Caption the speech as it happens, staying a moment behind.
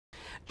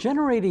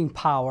Generating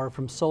power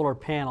from solar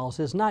panels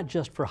is not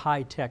just for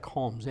high-tech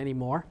homes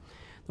anymore.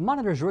 The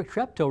Monitor's Rick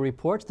Treptow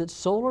reports that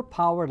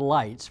solar-powered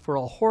lights for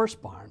a horse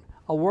barn,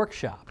 a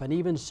workshop, and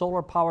even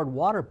solar-powered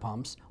water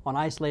pumps on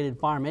isolated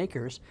farm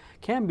acres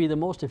can be the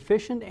most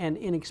efficient and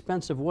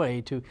inexpensive way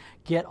to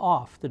get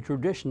off the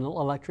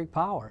traditional electric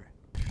power.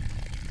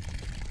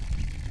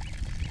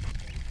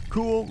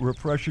 Cool,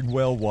 refreshing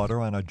well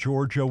water on a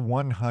Georgia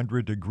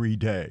 100-degree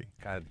day.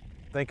 I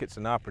think it's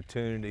an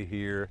opportunity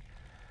here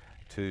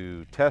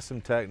to test some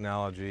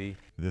technology.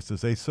 This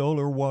is a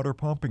solar water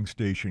pumping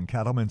station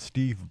Cattleman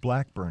Steve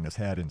Blackburn has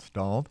had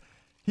installed.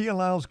 He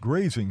allows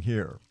grazing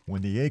here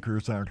when the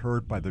acres aren't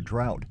hurt by the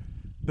drought.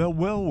 The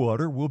well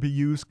water will be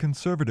used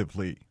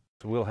conservatively.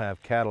 We'll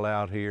have cattle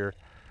out here,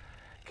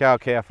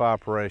 cow-calf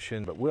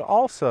operation, but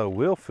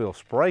we'll fill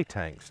spray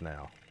tanks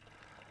now.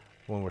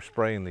 When we're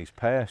spraying these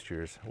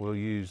pastures, we'll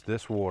use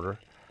this water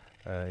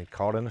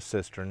caught in a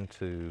cistern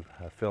to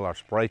fill our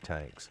spray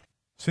tanks.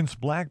 Since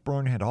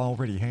Blackburn had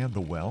already had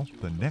the well,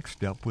 the next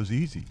step was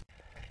easy.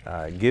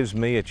 It gives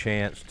me a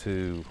chance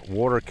to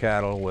water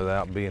cattle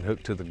without being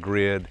hooked to the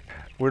grid.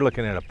 We're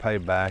looking at a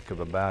payback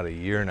of about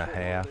 1.5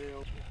 years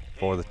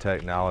for the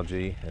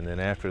technology, and then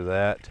after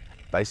that,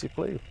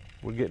 basically,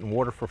 we're getting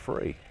water for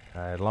free,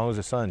 as long as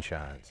the sun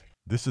shines.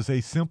 This is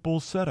a simple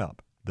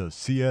setup. The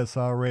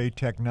CSRA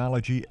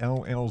Technology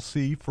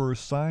LLC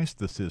first sized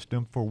the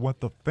system for what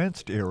the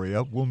fenced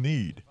area will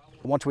need.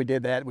 Once we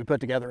did that, we put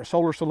together a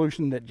solar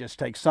solution that just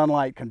takes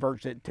sunlight,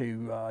 converts it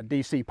to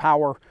DC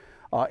power,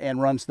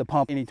 and runs the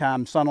pump.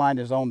 Anytime sunlight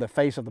is on the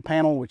face of the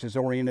panel, which is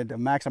oriented to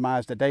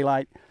maximize the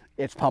daylight,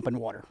 it's pumping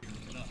water.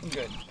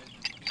 Good.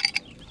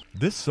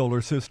 This solar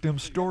system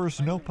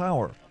stores no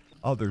power.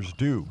 Others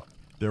do.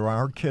 There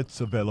are kits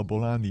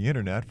available on the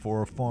internet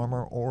for a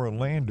farmer or a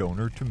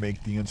landowner to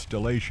make the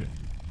installation.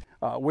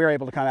 We're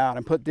able to come out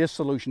and put this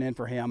solution in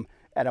for him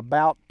at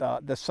about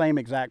the same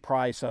exact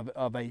price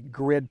of a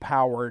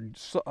grid-powered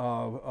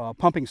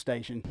pumping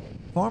station.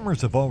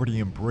 Farmers have already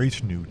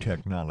embraced new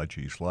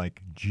technologies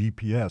like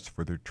GPS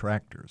for their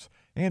tractors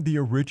and the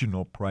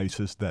original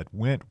prices that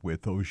went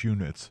with those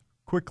units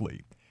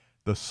quickly.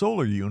 The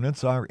solar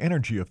units are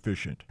energy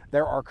efficient.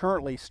 There are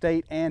currently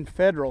state and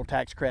federal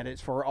tax credits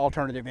for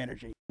alternative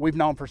energy. We've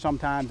known for some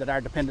time that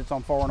our dependence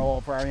on foreign oil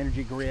for our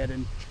energy grid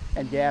and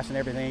gas and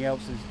everything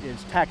else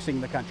is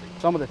taxing the country.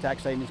 Some of the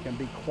tax savings can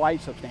be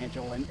quite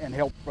substantial and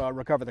help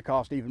recover the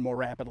cost even more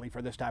rapidly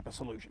for this type of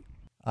solution.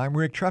 I'm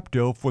Rick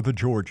Treptow for the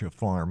Georgia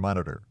Farm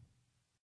Monitor.